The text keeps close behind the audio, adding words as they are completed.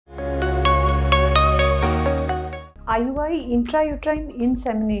IUI, intrauterine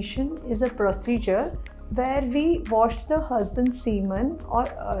insemination, is a procedure where we wash the husband's semen or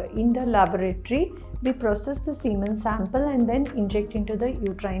in the laboratory, we process the semen sample and then inject into the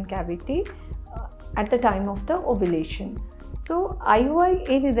uterine cavity at the time of the ovulation. So IUI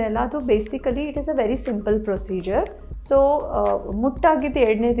ಏನಿದೆಯಲ್ಲ ಅದು basically it is a very simple procedure. So ಮುಟ್ಟಾಗಿದ್ದು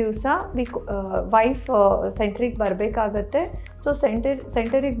 2ನೇ ದಿವಸ wife ಸೆಂಟ್ರಿಗೆ ಬರಬೇಕಾಗತ್ತೆ. So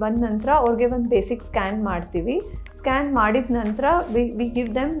ಸೆಂಟರಿಗೆ ಬಂದ ನಂತರ ಅವ್ರಿಗೆ ಒಂದು basic scan ಮಾಡ್ತೀವಿ. ಸ್ಕ್ಯಾನ್ ಮಾಡಿದ ನಂತರ we give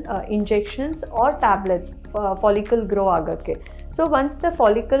them injections R tablets follicle grow ಆಗೋಕ್ಕೆ. So once the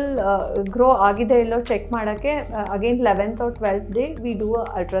follicle grow ಆಗಿದೆ ಇಲ್ಲೋ ಚೆಕ್ ಮಾಡೋಕ್ಕೆ again 11th or 12th day we do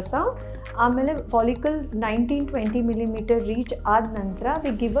ultrasound. ಆಮೇಲೆ ಫಾಲಿಕಲ್ 19-20 millimeter ರೀಚ್ ಆದ ನಂತರ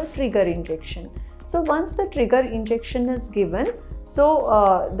we give a trigger injection. So once the trigger injection is given, so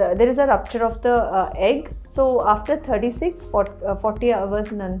there is a rupture of the egg. So after 36-40 hours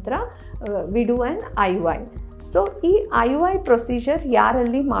ನಂತರ we do an IUI. So ಈ IUI procedure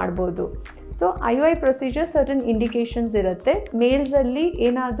ಯಾರಲ್ಲಿ ಮಾಡ್ಬೋದು? So IUI procedure certain indications ಇರುತ್ತೆ. ಮೇಲ್ಸಲ್ಲಿ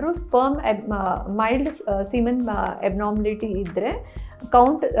ಏನಾದರೂ sperm mild semen ಎಬ್ನಾರ್ಮಲಿಟಿ ಇದ್ದರೆ,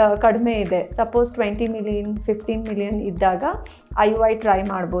 count ಕಡಿಮೆ ಇದೆ, suppose 20 million 15 million ಇದ್ದಾಗ IUI ಟ್ರೈ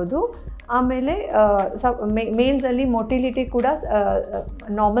ಮಾಡ್ಬೋದು. ಆಮೇಲೆ ಮೇಲ್ಸಲ್ಲಿ ಮೊಟಿಲಿಟಿ ಕೂಡ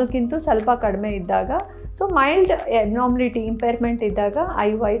ನಾರ್ಮಲ್ಗಿಂತ ಸ್ವಲ್ಪ ಕಡಿಮೆ ಇದ್ದಾಗ, ಸೊ ಮೈಲ್ಡ್ ಎಬ್ನಾರ್ಮಲಿಟಿ ಇಂಪೇರ್ಮೆಂಟ್ ಇದ್ದಾಗ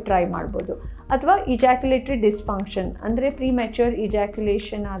IUI ಟ್ರೈ ಮಾಡ್ಬೋದು. ಅಥವಾ ಇಜಾಕ್ಯುಲೇಟರಿ ಡಿಸ್ಫಂಕ್ಷನ್ ಅಂದರೆ ಪ್ರೀಮೆಚ್ಯೂರ್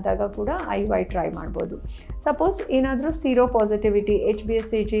ಇಜಾಕ್ಯುಲೇಷನ್ ಆದಾಗ ಕೂಡ IUI ಟ್ರೈ ಮಾಡ್ಬೋದು. ಸಪೋಸ್ ಏನಾದರೂ ಸೀರೋ ಪಾಸಿಟಿವಿಟಿ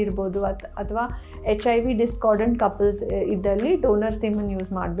HBsAg ಇರ್ಬೋದು ಅಥವಾ HIV ಡಿಸ್ಕಾರ್ಡೆಂಟ್ ಕಪಲ್ಸ್ ಇದ್ದಲ್ಲಿ ಡೋನರ್ ಸೀಮನ್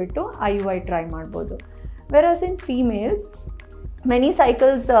ಯೂಸ್ ಮಾಡಿಬಿಟ್ಟು IUI ಟ್ರೈ ಮಾಡ್ಬೋದು. ವೆರಾಸ್ in females many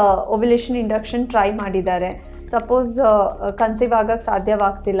cycles ovulation induction try ಮಾಡಿದ್ದಾರೆ. ಸಪೋಸ್ ಕನ್ಸೀವ್ ಆಗೋಕ್ಕೆ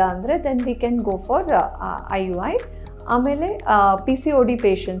ಸಾಧ್ಯವಾಗ್ತಿಲ್ಲ ಅಂದರೆ then we can go for IUI. ಆಮೇಲೆ PCOD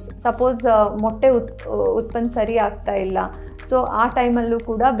ಪೇಷಂಟ್ಸ್, ಸಪೋಸ್ ಮೊಟ್ಟೆ ಉತ್ಪನ್ನ ಸರಿ ಆಗ್ತಾ ಇಲ್ಲ, ಸೊ ಆ ಟೈಮಲ್ಲೂ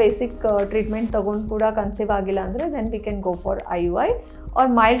ಕೂಡ ಬೇಸಿಕ್ ಟ್ರೀಟ್ಮೆಂಟ್ ತೊಗೊಂಡು ಕೂಡ ಕನ್ಸೀವ್ ಆಗಿಲ್ಲ ಅಂದರೆ then we can go for IUI.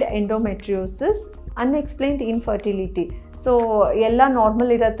 R mild endometriosis, unexplained infertility, so ಎಲ್ಲ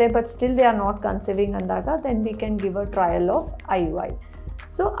ನಾರ್ಮಲ್ ಇರುತ್ತೆ but still they are not conceiving ಅಂದಾಗ then we can give a trial of IUI.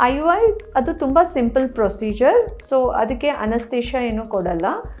 So IUI ಅದು ತುಂಬ simple procedure. So ಅದಕ್ಕೆ anaesthesia ಏನೂ ಕೊಡಲ್ಲ.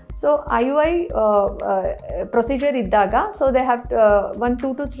 So IUI procedure ಇದ್ದಾಗ so they have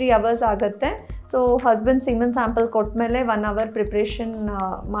 1-2 to 3 hours ಆಗುತ್ತೆ. ಸೊ ಹಸ್ಬೆಂಡ್ ಸೀಮನ್ ಸ್ಯಾಂಪಲ್ ಕೊಟ್ಟ ಮೇಲೆ 1 hour ಪ್ರಿಪ್ರೇಷನ್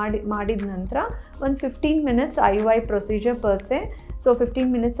ಮಾಡಿದ ನಂತರ ಒಂದು 15 minutes IUI ಪ್ರೊಸೀಜರ್ ಪರ್ಸೆ. ಸೊ 15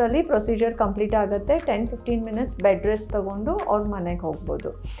 minutesಲ್ಲಿ ಪ್ರೊಸೀಜರ್ ಕಂಪ್ಲೀಟ್ ಆಗುತ್ತೆ. 10-15 minutes ಬೆಡ್ ರೆಸ್ಟ್ ತೊಗೊಂಡು ಅವ್ರ ಮನೆಗೆ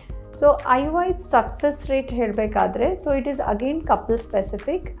ಹೋಗ್ಬೋದು. ಸೊ IUI ಸಕ್ಸಸ್ ರೇಟ್ ಹೇಳಬೇಕಾದ್ರೆ, so it is again couple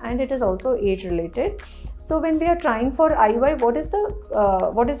specific and it is also age related. So when we are trying for IUI, what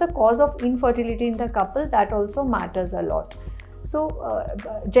is the cause of infertility in the couple? That also matters a lot. So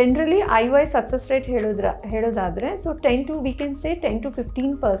generally IUI success rate ಹೇಳೋದಾದ್ರೆ, so we can say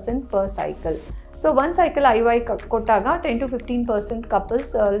 10-15% per cycle. So one cycle IUI ಕೊಟ್ಟಾಗ 10-15%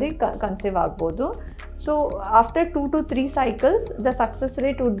 couples ಅಲ್ಲಿ conceive ಆಗ್ಬೋದು. So after 2 to 3 cycles, the success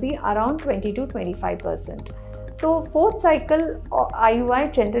rate would be around 20-25%. So 4th cycle IUI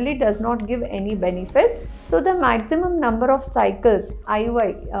generally does not give any benefit. So the maximum number of cycles IUI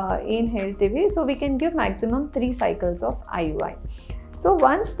in ಹೇಳ್ತೀವಿ, so we can give maximum 3 cycles of IUI. So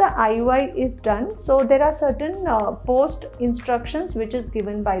once the IUI is done, so there are certain post instructions which is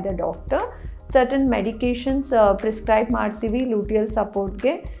given by the doctor. Certain medications prescribe ಮಾಡ್ತೀವಿ luteal support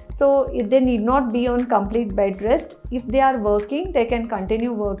ಗೆ. So they need not be on complete bed rest. If they are working, they can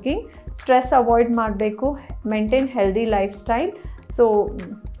continue working. Stress avoid ಮಾಡಬೇಕು, maintain healthy lifestyle. So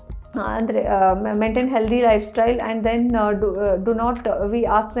maintain healthy lifestyle, and then do not we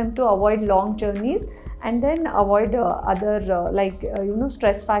ask them to avoid long journeys and then avoid other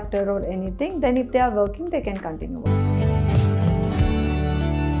stress factor or anything. Then if they are working, they can continue working.